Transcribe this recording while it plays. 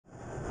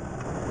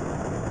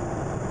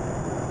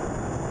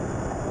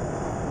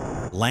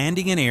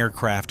Landing an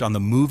aircraft on the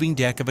moving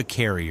deck of a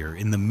carrier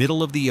in the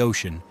middle of the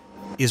ocean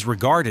is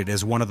regarded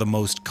as one of the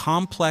most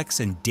complex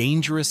and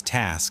dangerous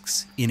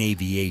tasks in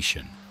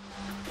aviation.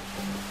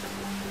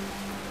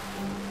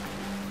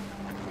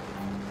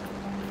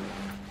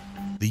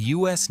 The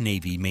U.S.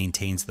 Navy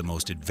maintains the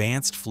most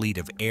advanced fleet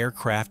of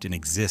aircraft in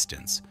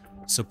existence,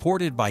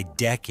 supported by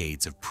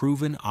decades of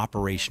proven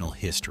operational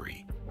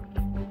history.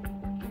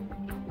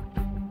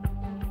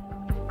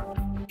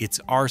 Its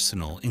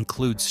arsenal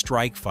includes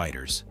strike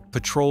fighters,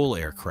 patrol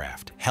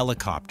aircraft,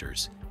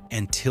 helicopters,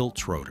 and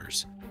tilt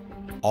rotors,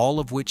 all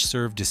of which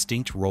serve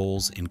distinct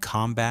roles in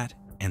combat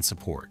and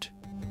support.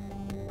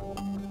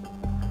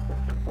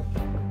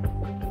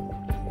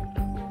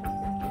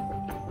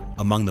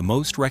 Among the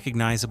most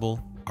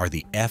recognizable are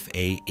the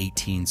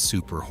F/A-18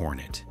 Super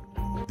Hornet,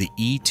 the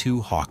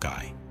E-2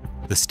 Hawkeye,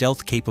 the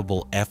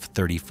stealth-capable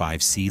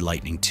F-35C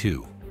Lightning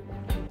II,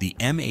 the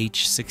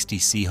MH-60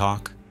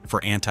 Seahawk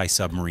for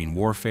anti-submarine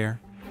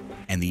warfare,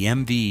 and the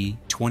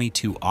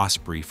MV-22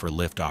 Osprey for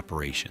lift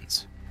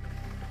operations.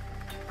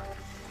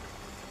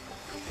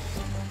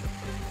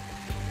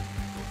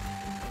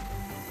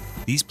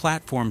 These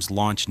platforms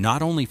launch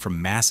not only from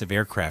massive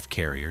aircraft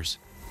carriers,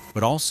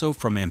 but also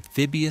from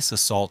amphibious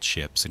assault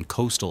ships and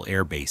coastal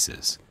air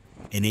bases,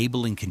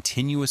 enabling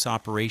continuous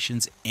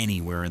operations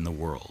anywhere in the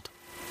world.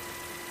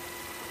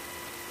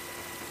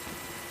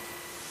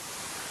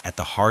 At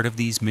the heart of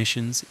these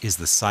missions is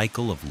the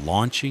cycle of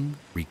launching,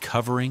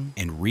 recovering,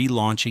 and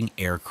relaunching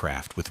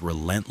aircraft with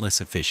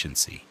relentless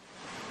efficiency.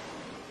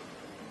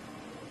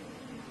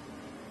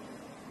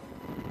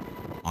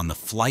 On the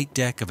flight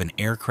deck of an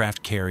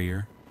aircraft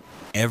carrier,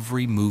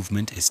 every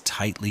movement is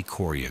tightly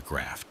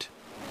choreographed,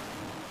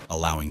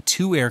 allowing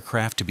two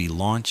aircraft to be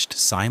launched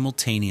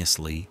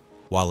simultaneously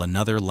while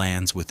another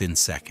lands within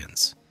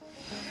seconds.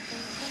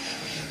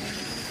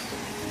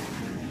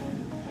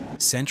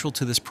 Central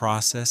to this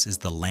process is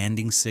the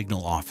Landing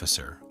Signal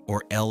Officer,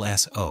 or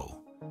LSO,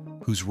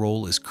 whose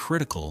role is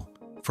critical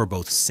for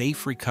both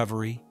safe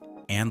recovery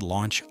and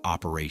launch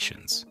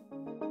operations.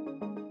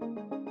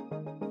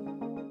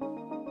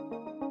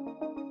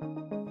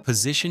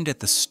 Positioned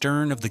at the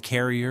stern of the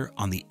carrier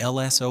on the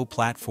LSO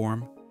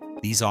platform,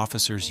 these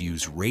officers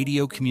use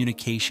radio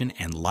communication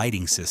and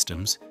lighting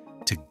systems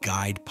to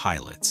guide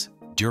pilots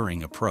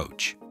during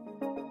approach.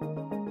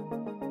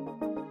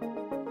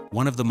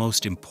 One of the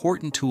most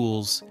important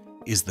tools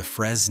is the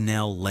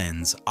Fresnel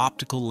lens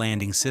optical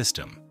landing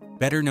system,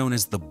 better known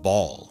as the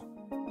BAL,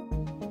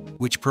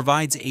 which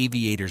provides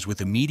aviators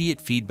with immediate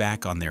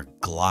feedback on their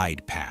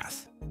glide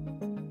path.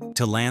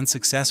 To land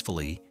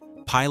successfully,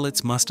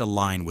 pilots must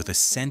align with a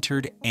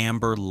centered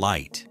amber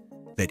light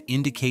that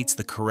indicates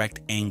the correct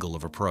angle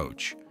of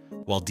approach,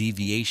 while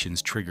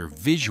deviations trigger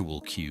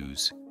visual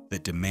cues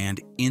that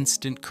demand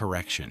instant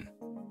correction.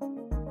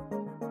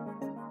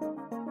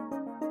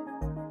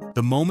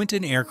 The moment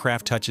an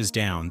aircraft touches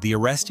down, the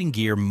arresting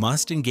gear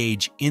must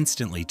engage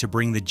instantly to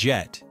bring the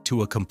jet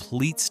to a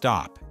complete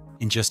stop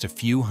in just a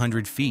few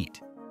hundred feet.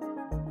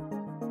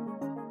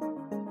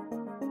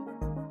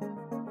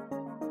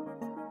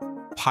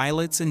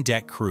 Pilots and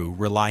deck crew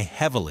rely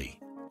heavily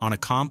on a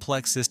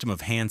complex system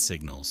of hand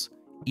signals,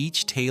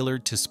 each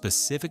tailored to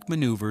specific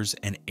maneuvers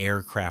and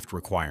aircraft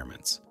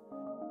requirements.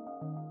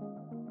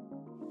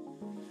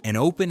 An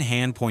open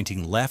hand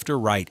pointing left or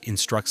right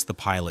instructs the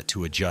pilot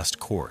to adjust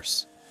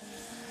course.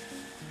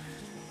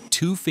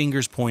 Two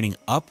fingers pointing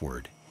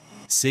upward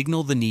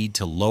signal the need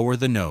to lower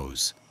the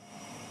nose,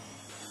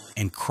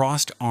 and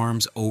crossed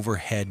arms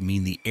overhead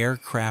mean the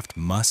aircraft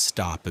must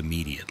stop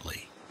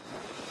immediately.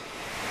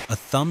 A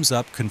thumbs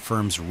up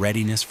confirms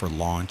readiness for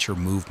launch or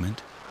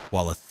movement,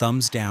 while a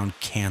thumbs down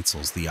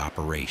cancels the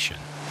operation.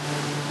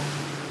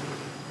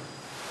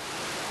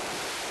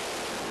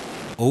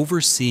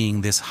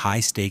 Overseeing this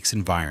high-stakes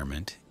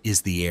environment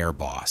is the air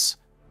boss,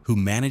 who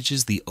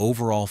manages the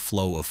overall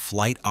flow of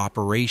flight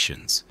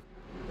operations,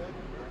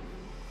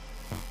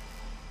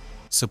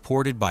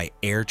 supported by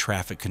air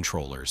traffic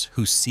controllers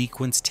who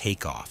sequence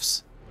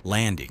takeoffs,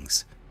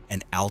 landings,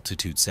 and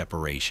altitude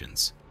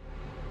separations.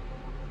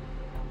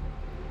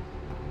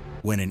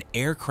 When an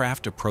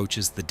aircraft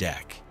approaches the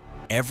deck,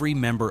 every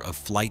member of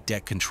flight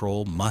deck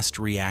control must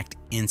react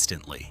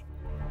instantly,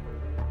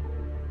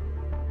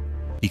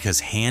 because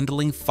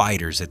handling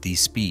fighters at these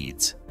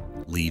speeds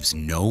leaves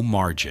no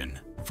margin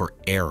for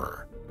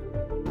error.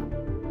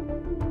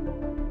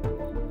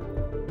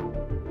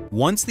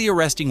 Once the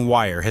arresting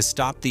wire has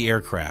stopped the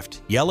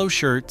aircraft, yellow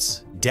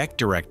shirts, deck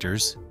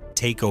directors,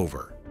 take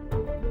over,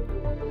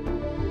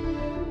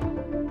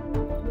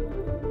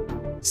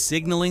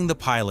 signaling the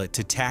pilot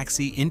to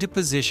taxi into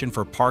position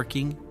for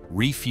parking,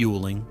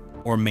 refueling,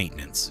 or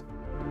maintenance.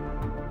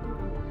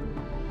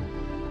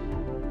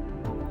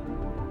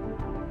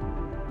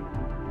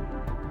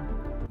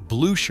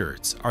 Blue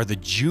shirts are the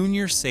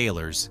junior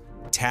sailors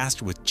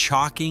tasked with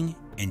chocking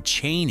and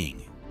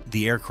chaining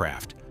the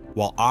aircraft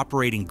while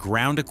operating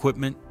ground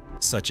equipment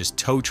such as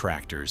tow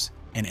tractors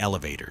and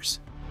elevators.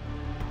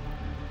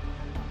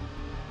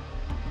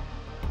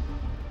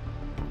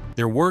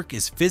 Their work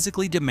is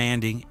physically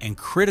demanding and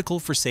critical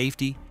for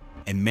safety,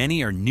 and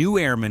many are new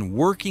airmen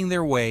working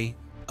their way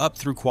up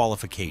through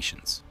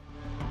qualifications.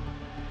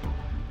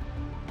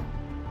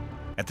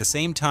 At the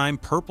same time,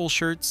 purple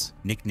shirts,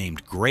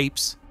 nicknamed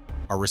grapes,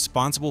 are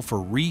responsible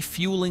for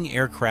refueling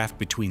aircraft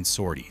between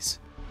sorties.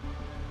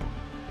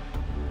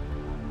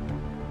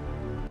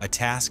 A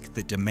task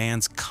that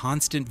demands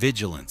constant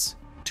vigilance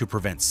to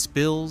prevent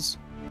spills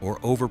or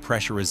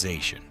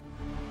overpressurization.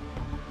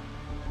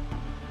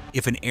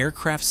 If an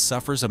aircraft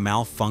suffers a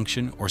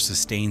malfunction or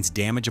sustains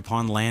damage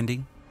upon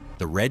landing,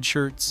 the red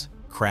shirts,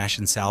 crash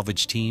and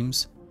salvage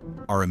teams,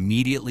 are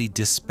immediately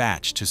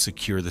dispatched to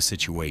secure the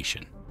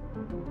situation.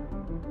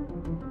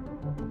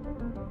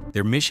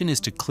 Their mission is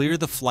to clear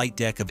the flight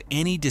deck of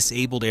any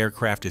disabled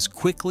aircraft as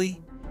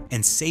quickly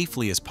and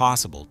safely as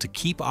possible to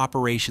keep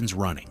operations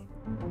running.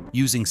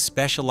 Using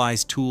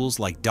specialized tools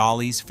like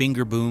dollies,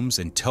 finger booms,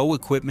 and tow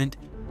equipment,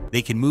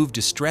 they can move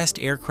distressed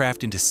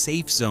aircraft into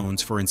safe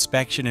zones for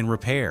inspection and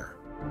repair.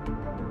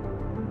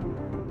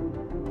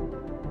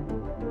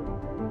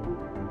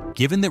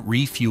 Given that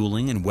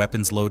refueling and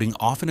weapons loading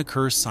often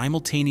occurs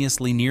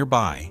simultaneously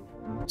nearby,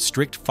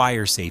 strict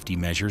fire safety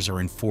measures are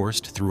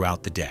enforced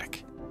throughout the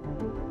deck.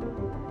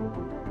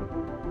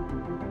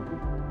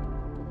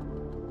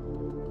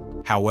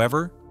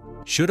 However,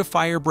 should a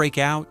fire break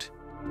out,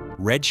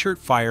 red shirt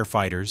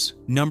firefighters,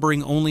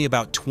 numbering only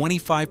about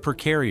 25 per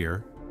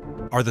carrier,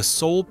 are the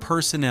sole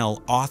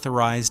personnel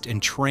authorized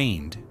and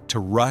trained to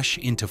rush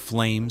into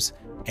flames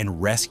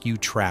and rescue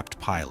trapped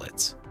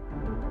pilots.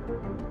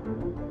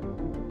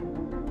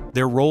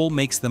 Their role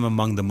makes them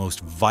among the most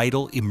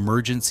vital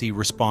emergency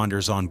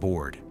responders on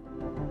board.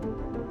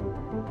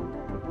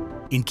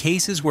 In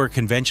cases where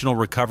conventional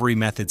recovery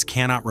methods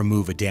cannot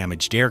remove a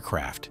damaged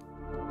aircraft,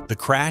 the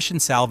crash and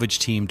salvage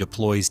team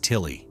deploys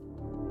Tilly,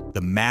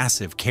 the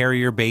massive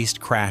carrier-based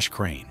crash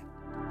crane.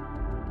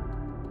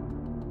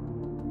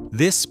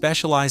 This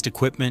specialized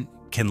equipment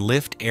can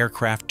lift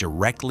aircraft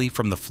directly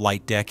from the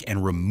flight deck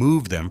and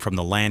remove them from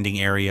the landing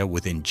area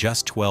within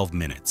just 12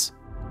 minutes,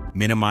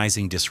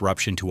 minimizing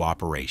disruption to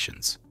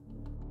operations.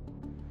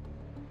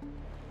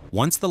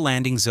 Once the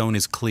landing zone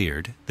is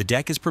cleared, the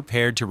deck is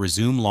prepared to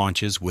resume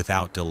launches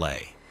without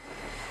delay.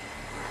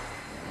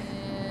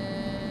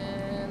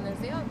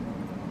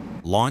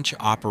 Launch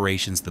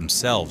operations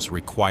themselves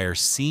require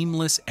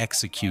seamless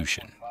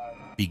execution,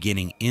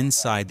 beginning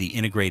inside the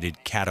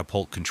integrated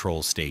catapult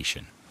control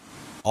station,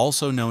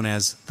 also known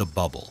as the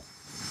bubble.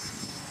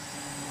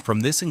 From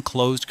this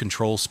enclosed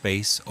control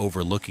space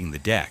overlooking the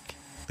deck,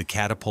 the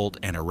catapult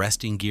and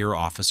arresting gear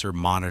officer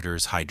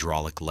monitors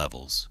hydraulic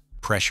levels,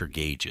 pressure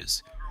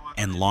gauges,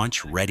 and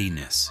launch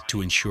readiness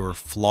to ensure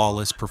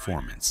flawless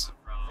performance.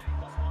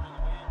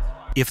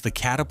 If the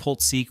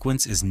catapult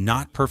sequence is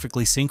not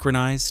perfectly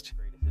synchronized,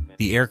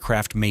 the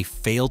aircraft may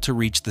fail to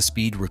reach the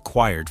speed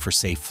required for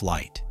safe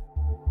flight.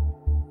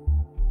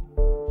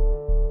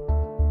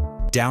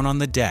 Down on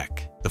the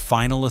deck, the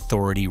final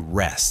authority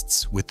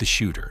rests with the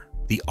shooter,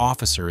 the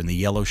officer in the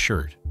yellow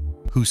shirt,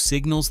 who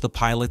signals the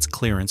pilot's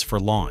clearance for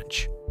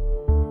launch.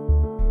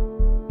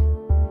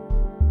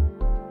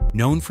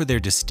 Known for their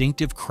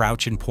distinctive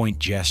crouch and point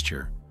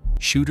gesture,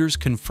 shooters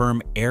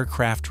confirm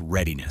aircraft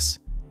readiness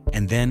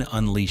and then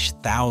unleash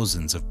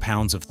thousands of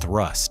pounds of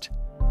thrust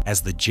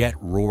as the jet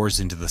roars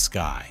into the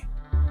sky.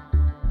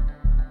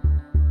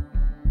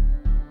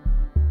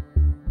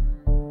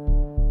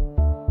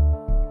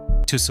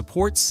 To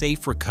support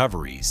safe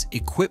recoveries,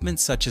 equipment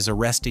such as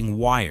arresting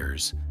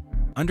wires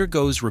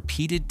undergoes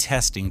repeated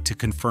testing to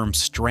confirm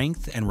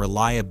strength and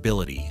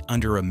reliability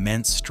under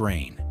immense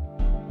strain.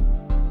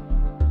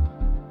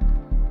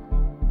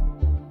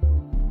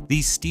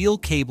 These steel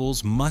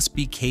cables must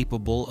be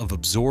capable of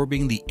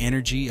absorbing the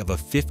energy of a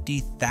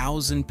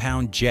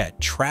 50,000-pound jet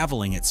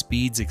traveling at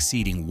speeds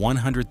exceeding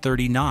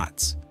 130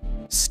 knots,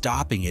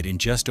 stopping it in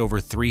just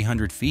over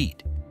 300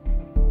 feet.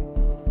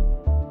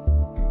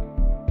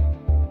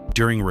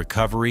 During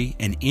recovery,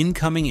 an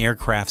incoming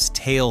aircraft's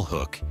tail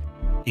hook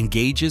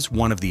engages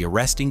one of the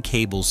arresting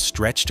cables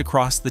stretched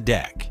across the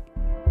deck,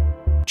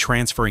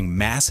 transferring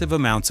massive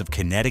amounts of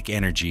kinetic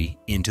energy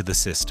into the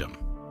system.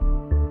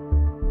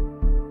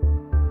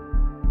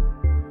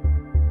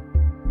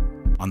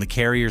 On the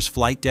carrier's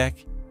flight deck,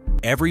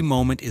 every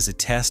moment is a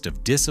test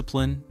of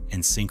discipline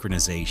and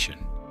synchronization.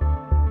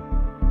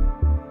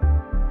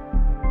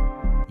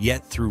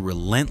 Yet through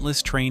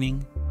relentless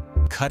training,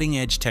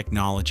 cutting-edge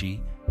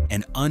technology,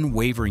 and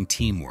unwavering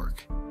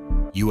teamwork,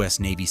 U.S.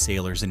 Navy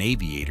sailors and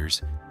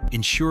aviators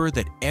ensure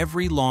that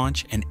every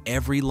launch and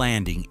every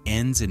landing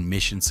ends in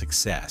mission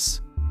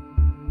success.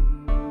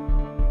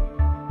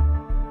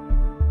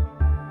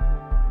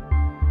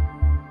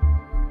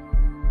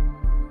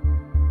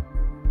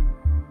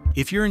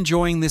 If you're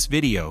enjoying this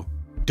video,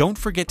 don't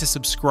forget to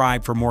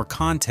subscribe for more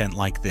content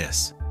like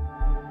this.